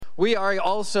We are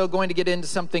also going to get into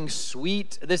something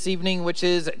sweet this evening, which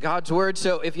is God's Word.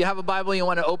 So if you have a Bible, you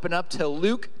want to open up to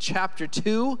Luke chapter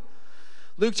 2.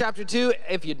 Luke chapter 2,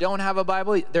 if you don't have a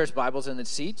Bible, there's Bibles in the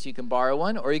seats. You can borrow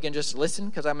one, or you can just listen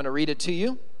because I'm going to read it to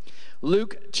you.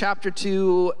 Luke chapter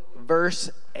 2,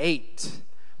 verse 8.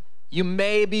 You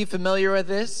may be familiar with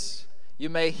this.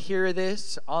 You may hear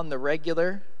this on the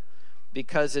regular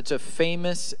because it's a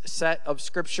famous set of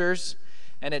scriptures.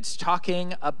 And it's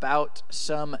talking about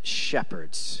some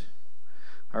shepherds.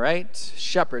 All right?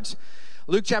 Shepherds.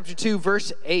 Luke chapter 2,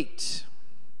 verse 8.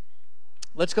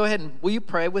 Let's go ahead and will you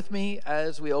pray with me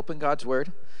as we open God's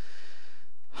Word?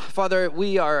 Father,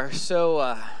 we are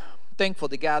so thankful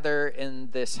to gather in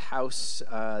this house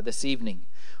this evening.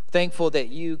 Thankful that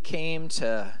you came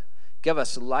to give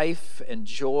us life and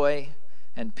joy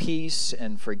and peace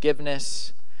and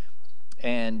forgiveness.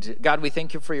 And God, we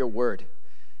thank you for your Word.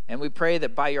 And we pray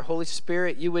that by your Holy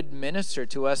Spirit, you would minister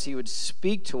to us, you would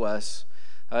speak to us,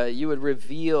 you would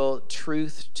reveal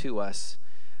truth to us,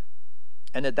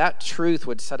 and that truth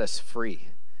would set us free,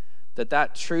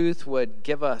 that truth would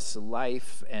give us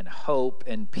life and hope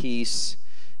and peace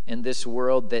in this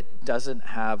world that doesn't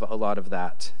have a lot of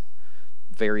that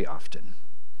very often,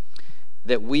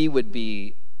 that we would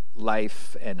be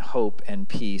life and hope and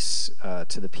peace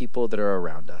to the people that are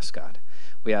around us, God.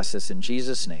 We ask this in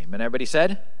Jesus' name. And everybody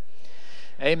said,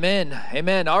 Amen.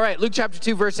 Amen. All right, Luke chapter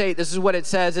 2, verse 8, this is what it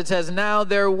says. It says, now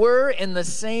there were in the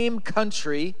same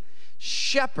country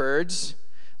shepherds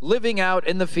living out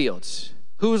in the fields.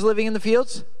 Who's living in the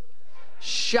fields?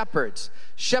 Shepherds.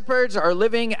 Shepherds are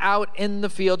living out in the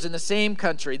fields in the same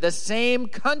country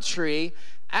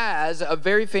as a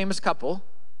very famous couple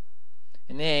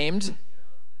named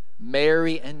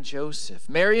Mary and Joseph.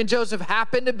 Mary and Joseph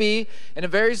happen to be in a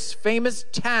very famous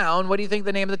town. What do you think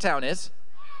the name of the town is?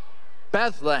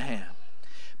 Bethlehem.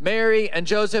 Mary and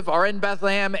Joseph are in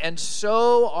Bethlehem, and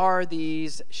so are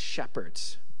these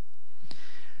shepherds.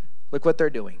 Look what they're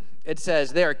doing. It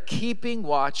says they're keeping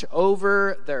watch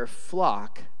over their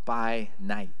flock by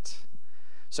night.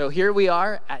 So here we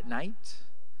are at night.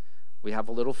 We have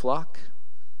a little flock,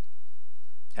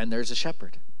 and there's a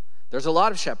shepherd. There's a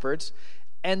lot of shepherds,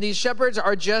 and these shepherds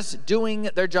are just doing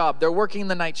their job. They're working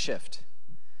the night shift,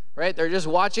 right? They're just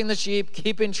watching the sheep,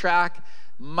 keeping track,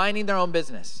 minding their own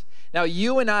business. Now,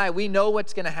 you and I, we know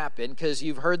what's going to happen because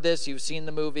you've heard this, you've seen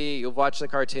the movie, you've watched the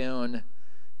cartoon,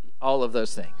 all of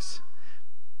those things.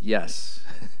 Yes.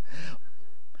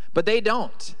 But they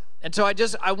don't. And so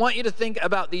I want you to think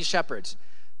about these shepherds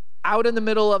out in the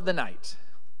middle of the night,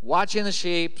 watching the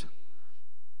sheep,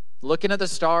 looking at the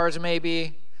stars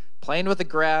maybe, playing with the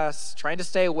grass, trying to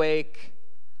stay awake.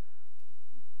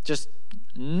 Just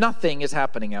nothing is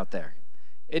happening out there.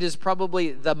 It is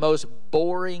probably the most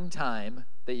boring time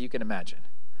that you can imagine.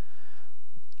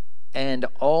 And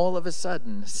all of a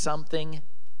sudden, something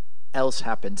else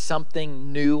happens.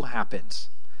 Something new happens.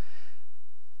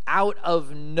 Out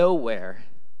of nowhere,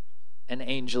 an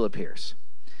angel appears.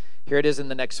 Here it is in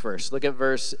the next verse. Look at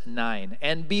verse 9.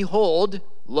 And behold,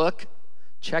 look,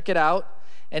 check it out.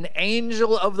 An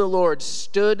angel of the Lord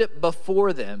stood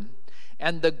before them,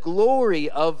 and the glory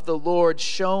of the Lord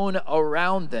shone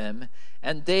around them,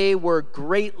 and they were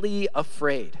greatly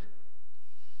afraid.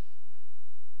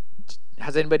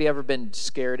 Has anybody ever been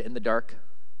scared in the dark?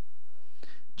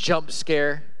 Jump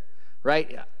scare,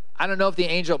 right? I don't know if the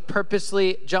angel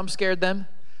purposely jump scared them.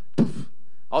 Poof.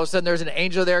 All of a sudden there's an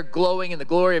angel there glowing and the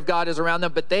glory of God is around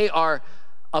them, but they are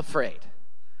afraid.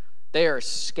 They are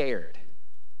scared.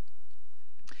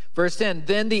 Verse 10,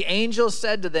 then the angel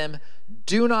said to them,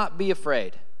 do not be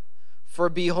afraid, for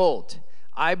behold,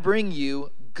 I bring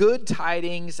you good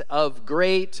tidings of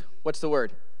great, what's the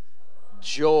word?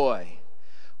 Joy,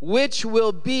 which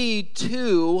will be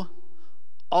to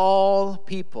all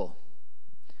people.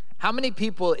 How many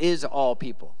people is all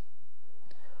people?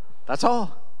 That's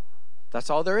all. That's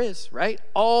all there is, right?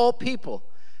 All people.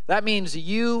 That means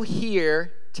you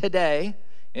here today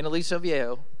in Aliso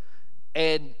Viejo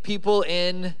and people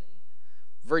in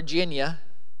Virginia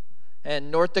and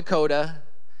North Dakota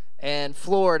and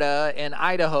Florida and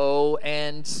Idaho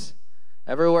and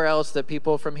everywhere else that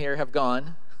people from here have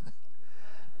gone,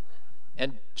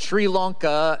 and Sri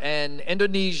Lanka and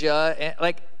Indonesia, and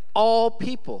like all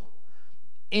people.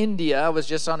 India, I was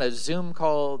just on a Zoom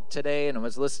call today and I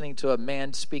was listening to a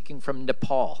man speaking from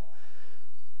Nepal.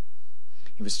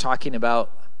 He was talking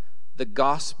about the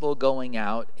gospel going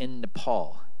out in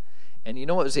Nepal. And you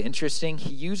know what was interesting?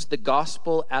 He used the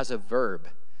gospel as a verb.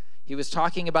 He was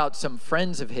talking about some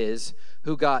friends of his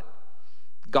who got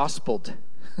gospeled.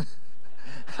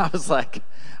 I was like,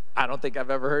 I don't think I've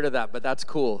ever heard of that, but that's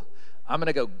cool. I'm going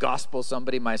to go gospel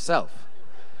somebody myself.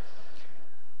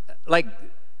 Like,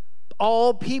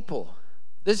 all people.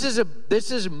 This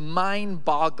is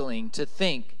mind-boggling to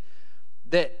think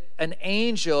that an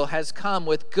angel has come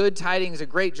with good tidings of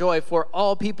great joy for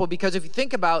all people, because if you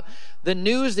think about the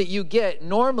news that you get,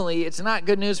 normally it's not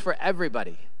good news for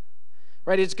everybody,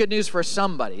 right? It's good news for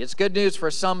somebody. It's good news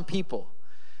for some people.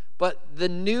 But the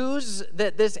news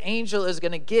that this angel is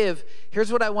going to give,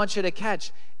 here's what I want you to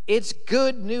catch. It's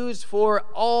good news for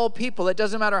all people. It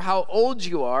doesn't matter how old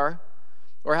you are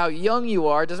or how young you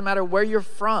are. It doesn't matter where you're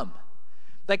from.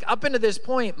 Like, up until this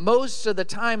point, most of the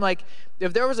time, like,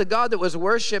 if there was a God that was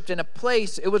worshipped in a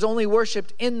place, it was only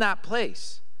worshipped in that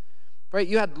place, right?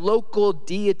 You had local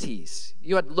deities.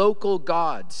 You had local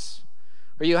gods.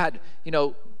 Or you had,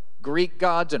 Greek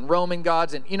gods and Roman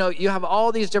gods. And, you have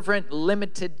all these different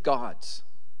limited gods.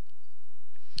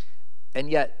 And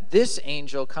yet, this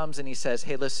angel comes and he says,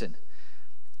 hey, listen,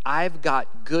 I've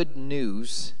got good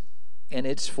news, and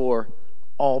it's for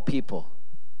all people.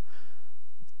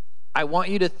 I want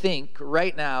you to think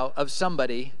right now of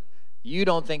somebody you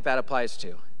don't think that applies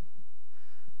to.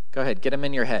 Go ahead, get them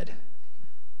in your head.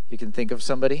 You can think of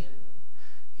somebody.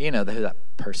 You know who that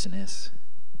person is.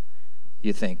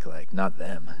 You think, like, not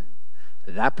them.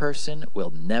 That person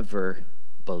will never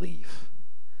believe.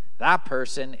 That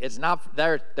person is not,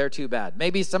 they're too bad.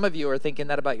 Maybe some of you are thinking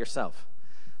that about yourself.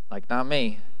 Like, not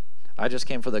me. I just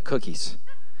came for the cookies.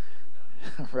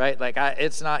 Right? Like,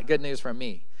 it's not good news from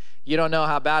me. You don't know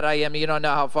how bad I am. You don't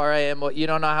know how far I am. You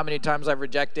don't know how many times I've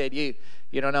rejected you.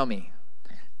 You don't know me.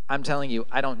 I'm telling you,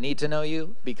 I don't need to know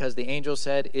you, because the angel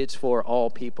said it's for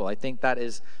all people. I think that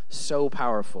is so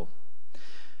powerful.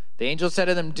 The angel said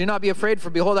to them, do not be afraid, for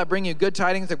behold, I bring you good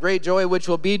tidings of great joy, which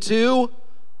will be to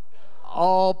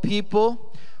all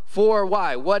people. For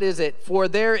why? What is it? For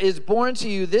there is born to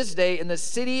you this day in the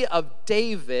city of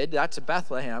David, that's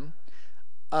Bethlehem,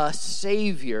 a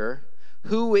Savior,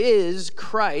 who is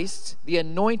Christ, the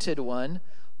Anointed One,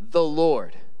 the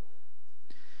Lord.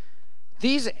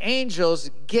 These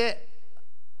angels get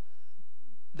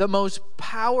the most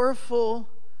powerful,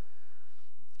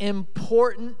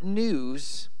 important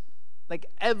news like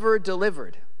ever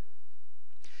delivered.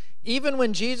 Even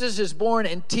when Jesus is born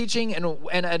and teaching and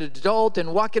an adult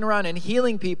and walking around and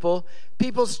healing people,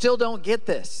 people still don't get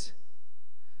this.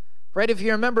 Right? If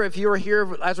you remember, if you were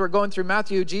here as we're going through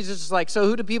Matthew, Jesus is like, so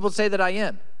who do people say that I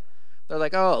am? They're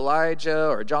like, oh, Elijah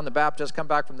or John the Baptist come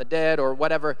back from the dead or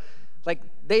whatever. Like,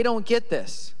 they don't get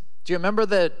this. Do you remember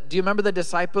the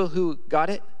disciple who got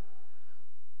it?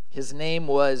 His name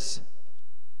was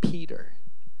Peter.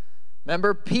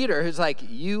 Remember Peter, who's like,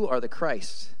 you are the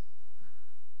Christ.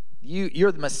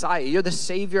 You're the Messiah. You're the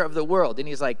Savior of the world. And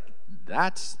he's like,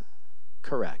 that's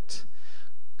correct.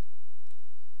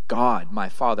 God, my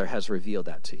Father, has revealed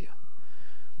that to you.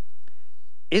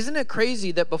 Isn't it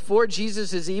crazy that before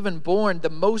Jesus is even born, the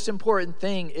most important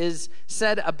thing is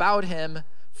said about him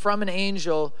from an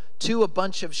angel to a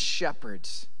bunch of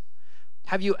shepherds?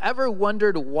 Have you ever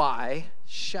wondered why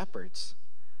shepherds?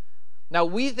 Now,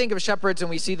 we think of shepherds and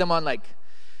we see them on, like,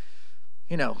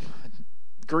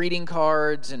 greeting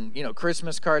cards and,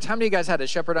 Christmas cards. How many of you guys had a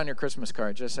shepherd on your Christmas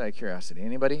card? Just out of curiosity.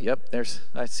 Anybody? Yep,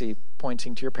 I see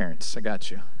pointing to your parents. I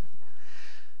got you.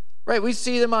 Right, we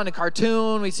see them on a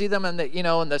cartoon. We see them in the,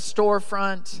 in the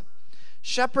storefront.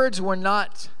 Shepherds were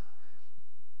not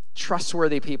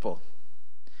trustworthy people.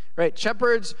 Right?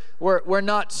 Shepherds were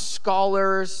not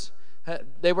scholars.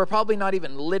 They were probably not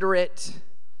even literate.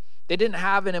 They didn't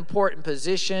have an important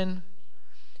position.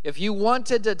 If you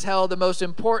wanted to tell the most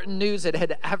important news that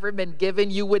had ever been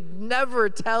given, you would never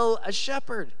tell a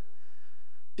shepherd,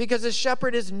 because a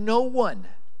shepherd is no one.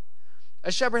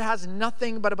 A shepherd has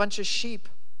nothing but a bunch of sheep.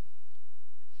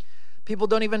 People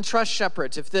don't even trust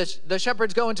shepherds. If the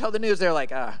shepherds go and tell the news, they're like,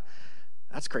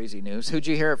 that's crazy news. Who'd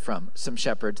you hear it from? Some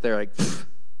shepherds. They're like,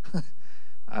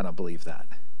 I don't believe that.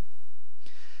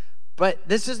 But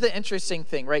this is the interesting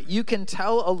thing, right? You can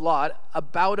tell a lot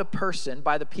about a person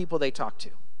by the people they talk to.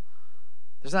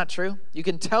 Isn't that true? You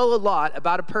can tell a lot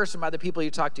about a person by the people you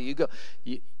talk to.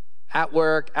 At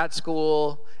work, at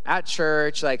school, at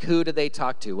church, like, who do they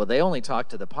talk to? Well, they only talk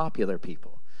to the popular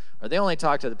people. Or they only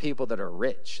talk to the people that are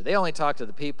rich. They only talk to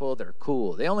the people that are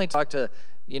cool. They only talk to,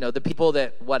 the people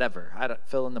that whatever. I don't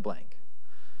fill in the blank.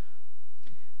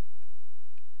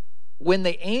 When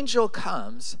the angel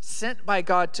comes, sent by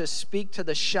God to speak to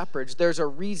the shepherds, there's a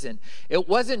reason. It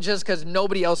wasn't just because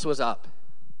nobody else was up.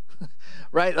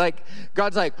 Right? Like,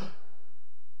 God's like,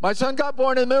 my son got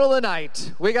born in the middle of the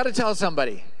night. We got to tell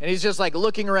somebody. And he's just like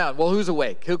looking around. Well, who's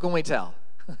awake? Who can we tell?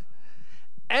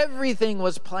 Everything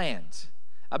was planned.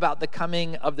 about the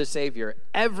coming of the Savior.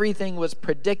 Everything was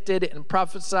predicted and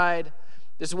prophesied.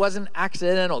 This wasn't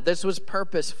accidental. This was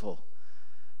purposeful.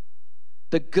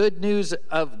 The good news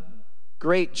of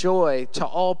great joy to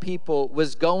all people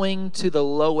was going to the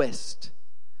lowest.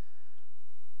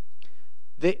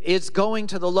 It's going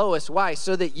to the lowest. Why?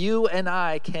 So that you and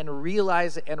I can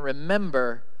realize and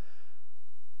remember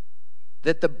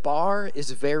that the bar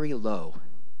is very low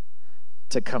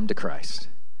to come to Christ.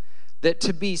 That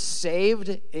to be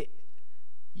saved,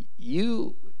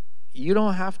 you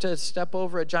don't have to step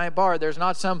over a giant bar. There's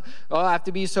not some, I have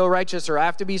to be so righteous, or I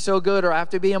have to be so good, or I have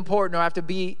to be important, or I have to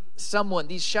be someone.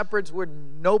 These shepherds were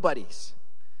nobodies.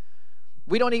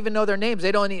 We don't even know their names.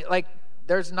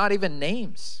 There's not even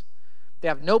names. They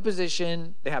have no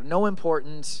position, they have no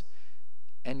importance,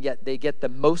 and yet they get the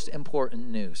most important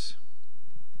news.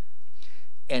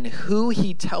 And who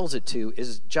he tells it to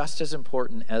is just as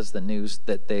important as the news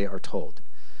that they are told.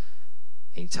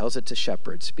 And he tells it to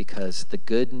shepherds because the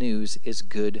good news is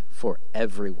good for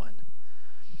everyone.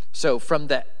 So from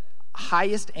the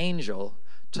highest angel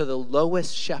to the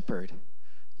lowest shepherd,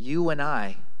 you and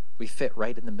I, we fit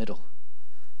right in the middle,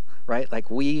 right?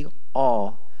 Like we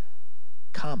all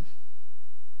come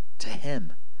to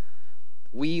him.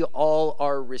 We all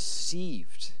are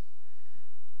received.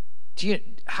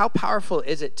 How powerful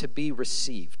is it to be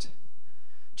received?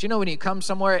 Do you know when you come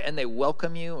somewhere and they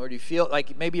welcome you, or do you feel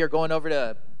like maybe you're going over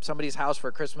to somebody's house for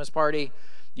a Christmas party,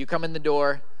 you come in the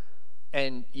door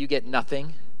and you get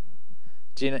nothing?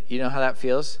 Do you know how that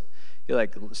feels? You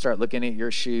like start looking at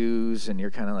your shoes and you're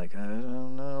kind of like, I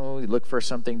don't know. You look for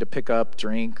something to pick up,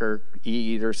 drink or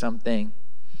eat or something.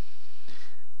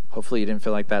 Hopefully you didn't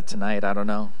feel like that tonight. I don't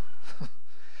know.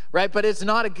 Right? But it's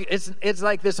not it's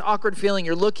like this awkward feeling.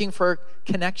 You're looking for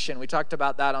connection. We talked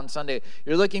about that on Sunday.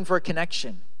 You're looking for a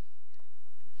connection.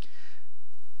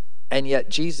 And yet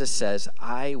Jesus says,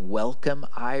 I welcome,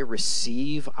 I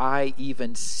receive, I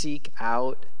even seek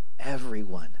out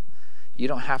everyone. You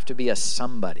don't have to be a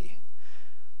somebody.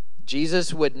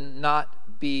 Jesus would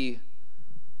not be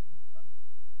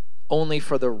only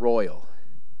for the royal,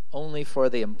 only for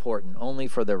the important, only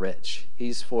for the rich.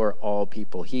 He's for all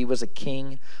people. He was a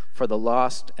king for the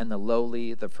lost and the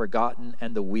lowly, the forgotten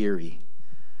and the weary.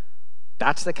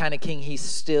 That's the kind of king he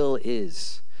still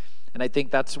is. And I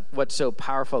think that's what's so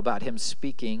powerful about him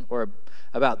speaking, or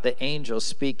about the angel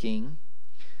speaking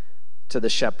to the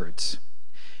shepherds.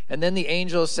 And then the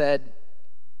angel said,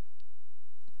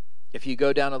 if you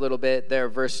go down a little bit there,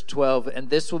 verse 12, and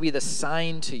this will be the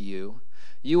sign to you.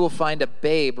 You will find a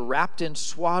babe wrapped in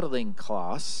swaddling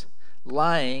cloths,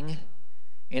 lying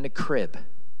in a crib.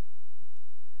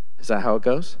 Is that how it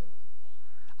goes?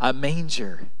 A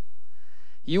manger.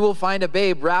 You will find a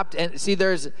babe wrapped, and see,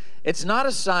 it's not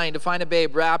a sign to find a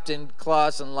babe wrapped in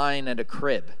cloths and lying in a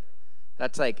crib.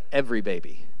 That's like every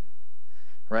baby,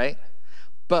 right?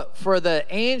 But for the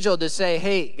angel to say,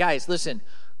 hey, guys, listen,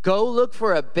 go look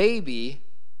for a baby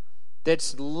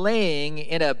that's laying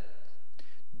in a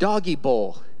doggy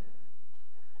bowl.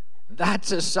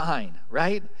 That's a sign,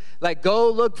 right? Like go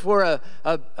look for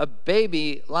a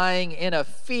baby lying in a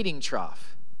feeding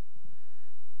trough.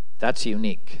 That's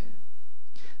unique.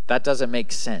 That doesn't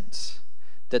make sense.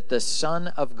 That the Son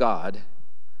of God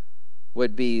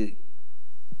would be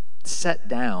set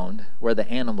down where the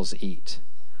animals eat.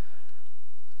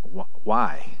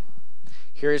 Why?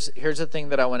 Here's the thing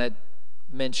that I want to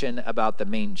mention about the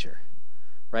manger.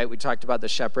 Right? We talked about the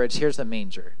shepherds. Here's the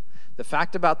manger. The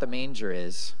fact about the manger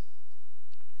is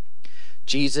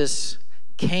Jesus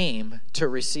came to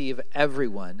receive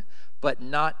everyone, but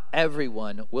not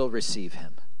everyone will receive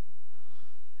him.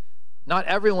 Not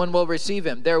everyone will receive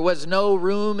him. There was no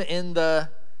room in the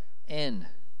inn.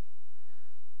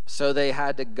 So they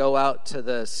had to go out to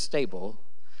the stable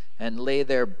and lay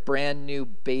their brand new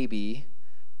baby,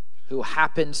 who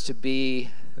happens to be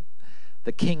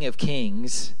the King of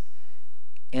Kings,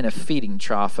 in a feeding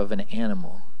trough of an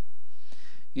animal.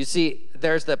 You see,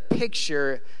 there's the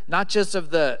picture not just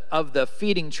of the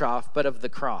feeding trough, but of the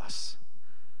cross.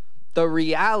 The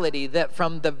reality that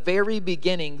from the very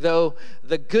beginning, though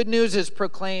the good news is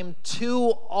proclaimed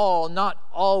to all, not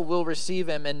all will receive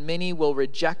him, and many will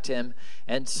reject him,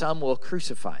 and some will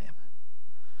crucify him.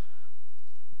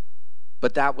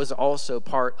 But that was also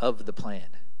part of the plan.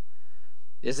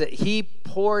 Is that he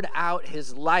poured out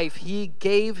his life. He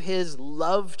gave his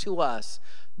love to us,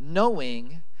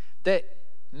 knowing that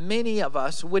many of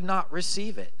us would not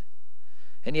receive it.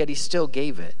 And yet he still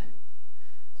gave it.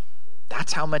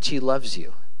 That's how much he loves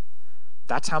you.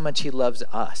 That's how much he loves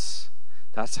us.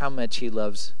 That's how much he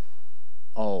loves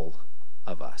all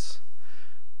of us.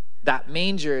 That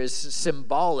manger is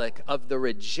symbolic of the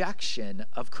rejection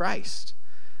of Christ.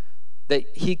 That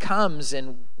he comes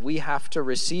and we have to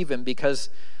receive him because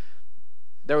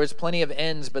there was plenty of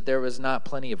ends, but there was not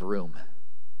plenty of room.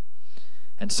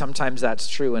 And sometimes that's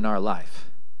true in our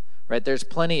life, right? There's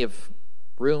plenty of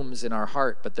rooms in our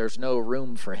heart, but there's no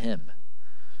room for him.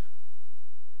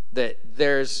 That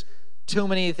there's too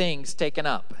many things taken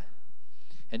up.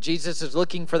 And Jesus is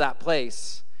looking for that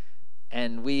place,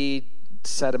 and we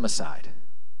set him aside,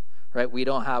 right? We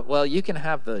don't have, well, you can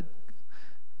have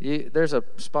there's a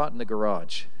spot in the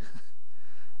garage.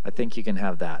 I think you can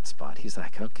have that spot. He's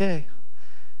like, okay.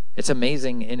 It's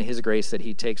amazing in his grace that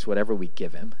he takes whatever we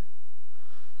give him.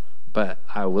 But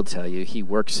I will tell you, he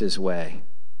works his way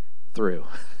through.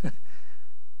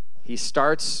 He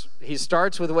starts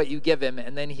with what you give him,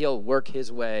 and then he'll work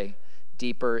his way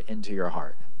deeper into your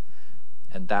heart.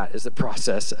 And that is the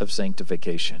process of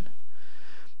sanctification.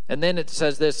 And then it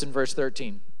says this in verse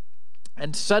 13.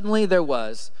 And suddenly there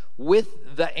was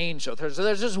with the angel. There's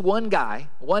just one guy,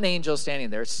 one angel standing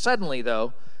there. Suddenly,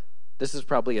 though, this is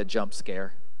probably a jump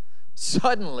scare.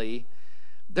 Suddenly,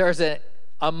 there's a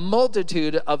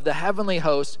multitude of the heavenly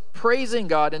host praising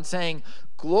God and saying,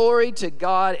 "Glory to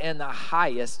God in the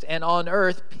highest, and on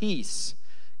earth peace,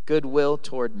 goodwill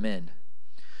toward men."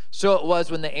 So it was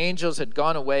when the angels had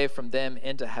gone away from them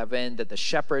into heaven that the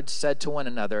shepherds said to one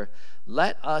another,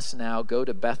 "Let us now go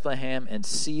to Bethlehem and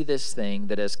see this thing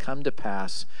that has come to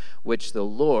pass, which the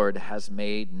Lord has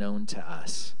made known to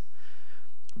us."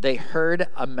 They heard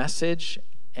a message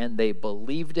and they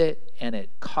believed it, and it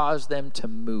caused them to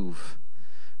move,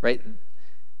 right?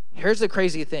 Here's the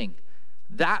crazy thing.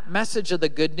 That message of the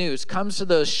good news comes to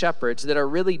those shepherds that are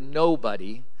really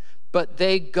nobody, but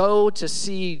they go to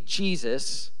see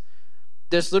Jesus,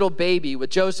 this little baby with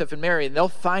Joseph and Mary, and they'll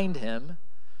find him.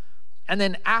 And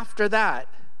then after that,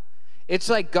 it's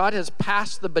like God has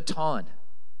passed the baton.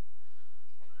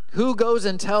 Who goes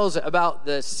and tells about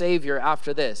the Savior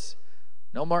after this?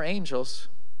 No more angels.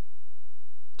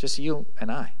 Just you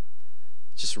and I.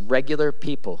 Just regular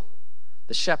people.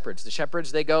 The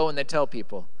shepherds, they go and they tell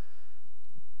people.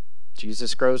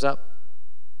 Jesus grows up.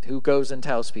 Who goes and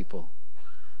tells people?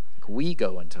 We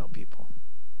go and tell people.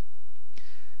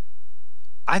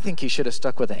 I think he should have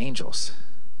stuck with the angels.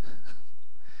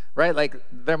 Right? Like,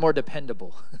 they're more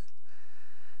dependable.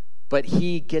 But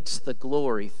he gets the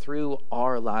glory through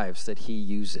our lives that he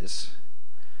uses.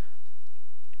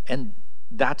 And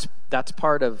that's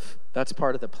part of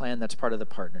the plan, that's part of the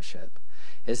partnership,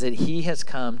 is that he has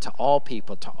come to all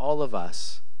people, to all of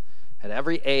us, at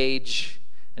every age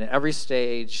and at every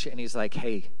stage, and he's like,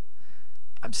 hey,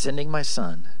 I'm sending my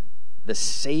son, the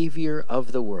Savior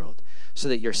of the world, so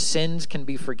that your sins can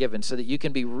be forgiven, so that you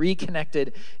can be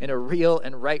reconnected in a real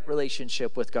and right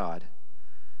relationship with God.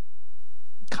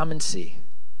 Come and see,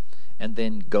 and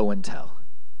then go and tell.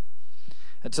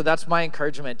 And so that's my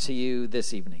encouragement to you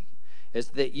this evening, is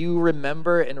that you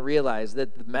remember and realize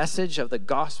that the message of the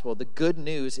gospel, the good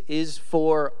news, is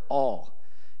for all.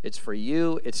 It's for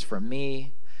you, it's for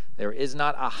me. There is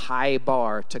not a high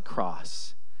bar to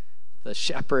cross. The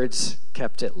shepherds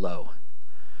kept it low.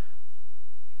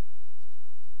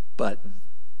 But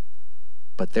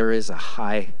there is a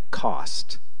high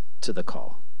cost to the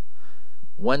call.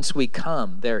 Once we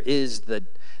come, there is the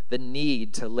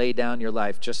need to lay down your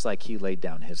life just like he laid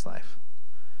down his life.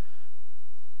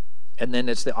 And then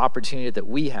it's the opportunity that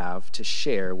we have to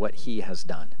share what he has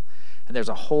done. And there's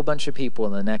a whole bunch of people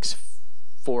in the next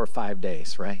 4 or 5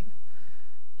 days, right?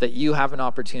 That you have an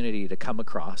opportunity to come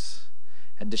across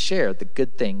and to share the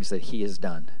good things that he has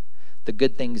done, the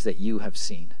good things that you have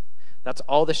seen. That's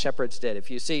all the shepherds did. If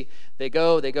you see, they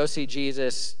go see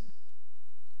Jesus.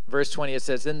 Verse 20, it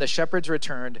says, "Then the shepherds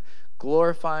returned,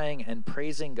 glorifying and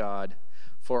praising God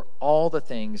for all the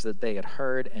things that they had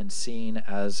heard and seen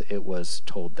as it was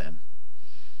told them."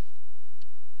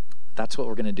 That's what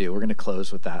we're going to do. We're going to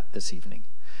close with that this evening.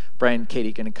 Brian and Katie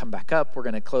are going to come back up. We're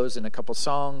going to close in a couple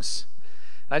songs.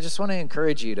 And I just want to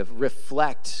encourage you to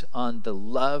reflect on the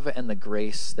love and the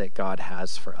grace that God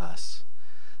has for us.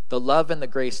 The love and the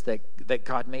grace that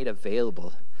God made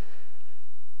available.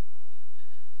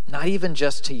 Not even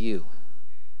just to you,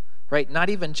 right? Not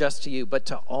even just to you, but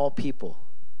to all people.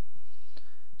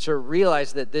 To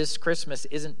realize that this Christmas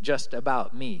isn't just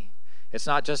about me. It's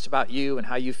not just about you and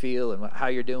how you feel and how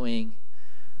you're doing.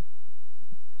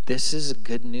 This is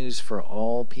good news for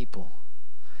all people.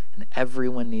 And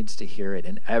everyone needs to hear it,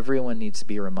 and everyone needs to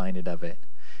be reminded of it.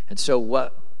 And so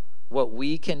what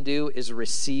we can do is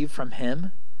receive from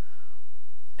him,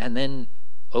 and then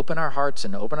open our hearts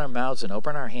and open our mouths and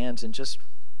open our hands and just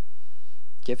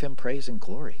give him praise and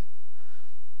glory.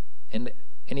 And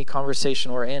any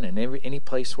conversation we're in and any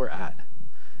place we're at.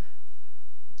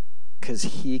 Because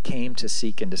he came to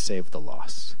seek and to save the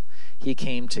lost. He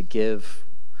came to give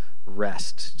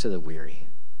rest to the weary.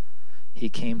 He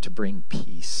came to bring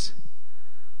peace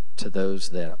to those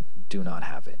that do not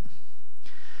have it.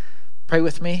 Pray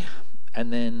with me,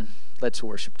 and then let's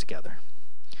worship together.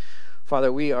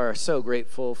 Father, we are so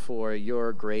grateful for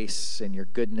your grace and your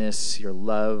goodness, your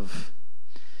love.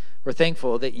 We're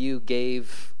thankful that you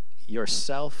gave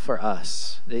yourself for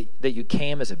us, that you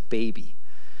came as a baby,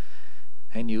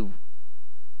 and you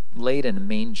laid in a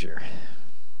manger,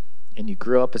 and you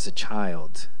grew up as a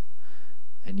child,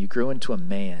 and you grew into a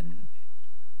man,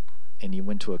 and you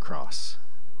went to a cross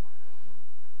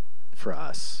for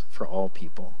us, for all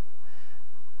people.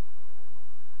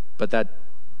 But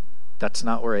that's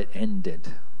not where it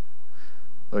ended.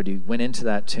 Lord, you went into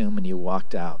that tomb and you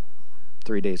walked out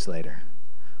 3 days later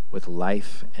with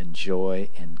life and joy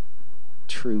and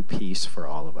true peace for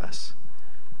all of us.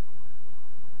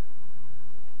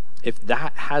 If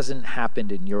that hasn't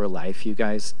happened in your life, you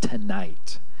guys,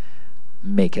 tonight,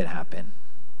 make it happen.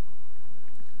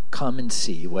 Come and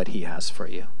see what he has for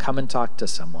you. Come and talk to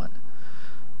someone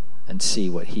and see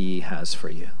what he has for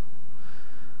you.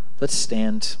 Let's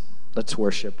stand. Let's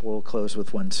worship. We'll close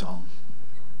with one song.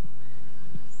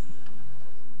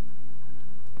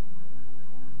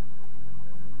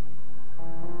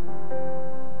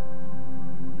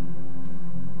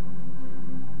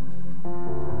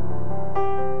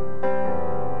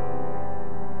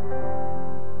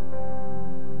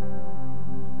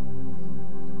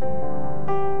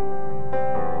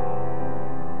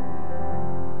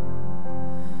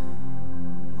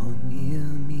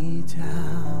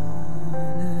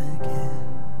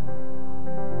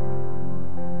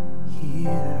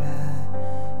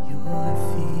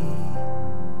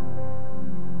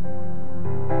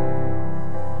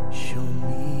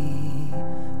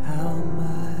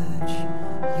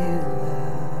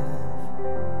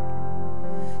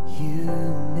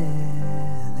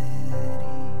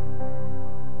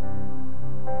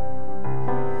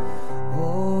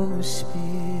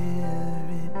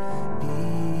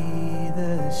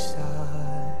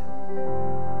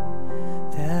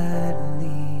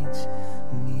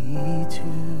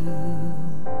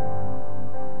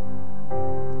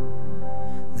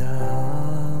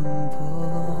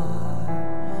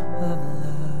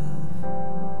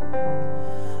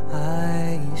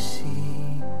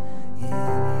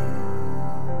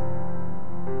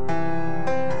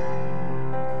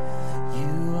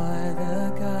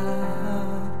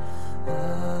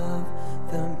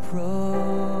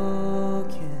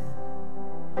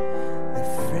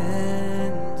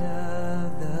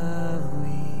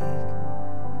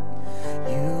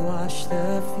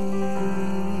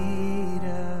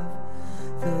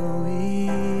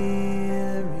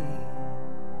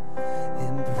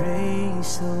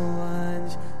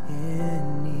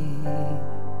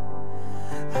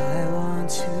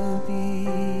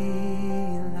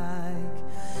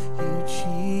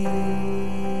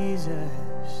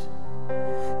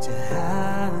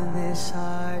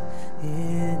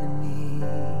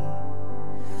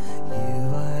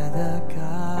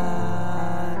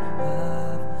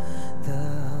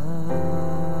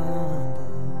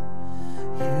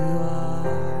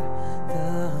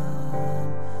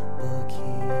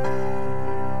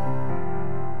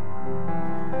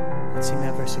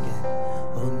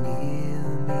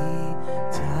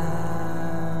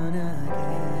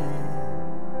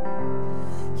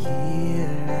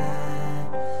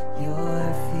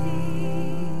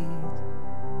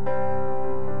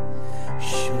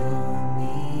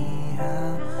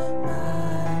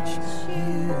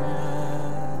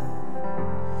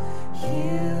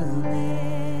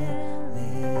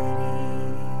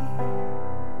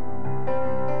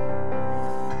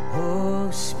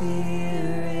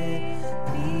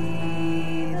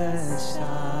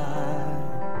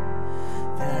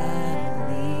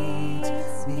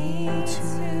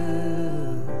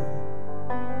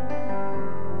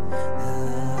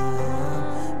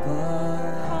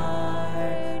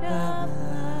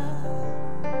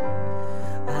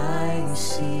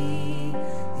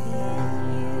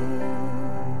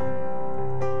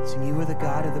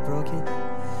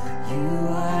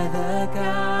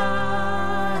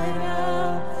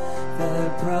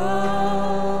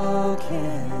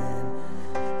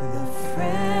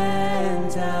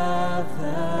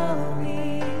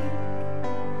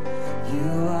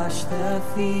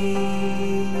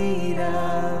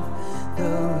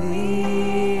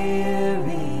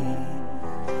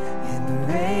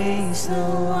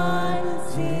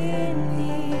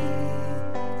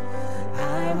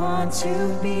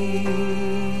 To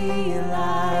be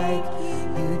alive.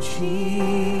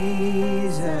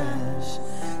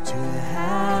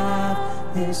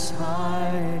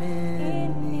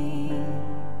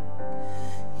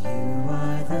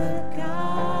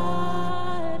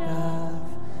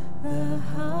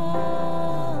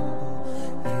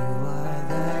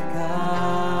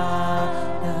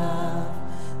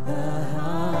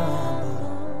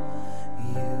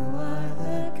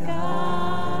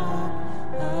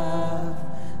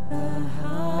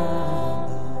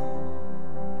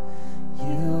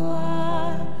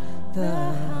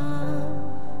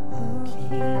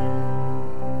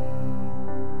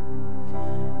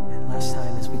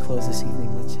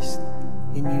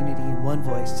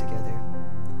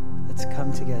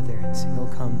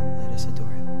 Come, let us adore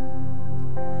him.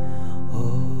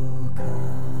 Oh,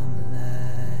 come,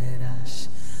 let us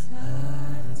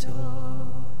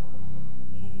adore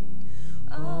him.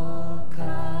 Oh,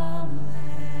 come,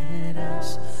 let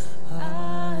us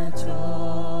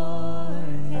adore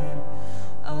him.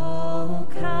 Oh,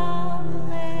 come,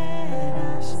 let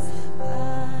us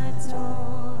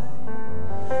adore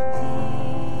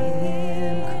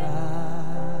him,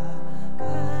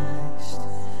 Christ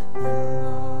the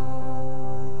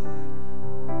Lord.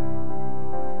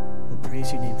 We'll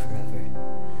praise your name forever.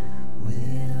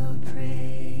 We'll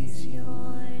praise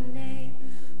your name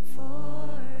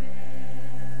forever.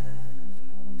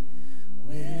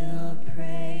 We'll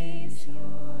praise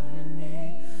your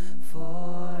name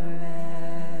forever.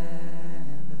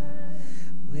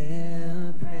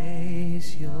 We'll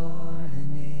praise your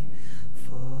name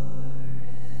forever.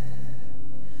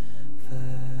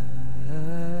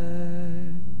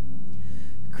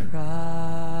 Christ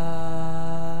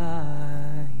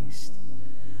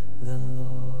the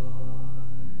Lord.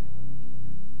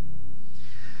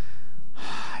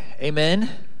 Amen.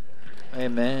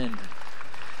 Amen.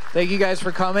 Thank you guys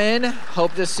for coming.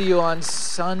 Hope to see you on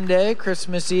Sunday,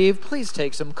 Christmas Eve. Please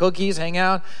take some cookies, hang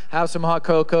out, have some hot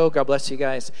cocoa. God bless you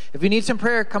guys. If you need some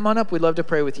prayer, come on up. We'd love to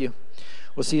pray with you.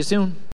 We'll see you soon.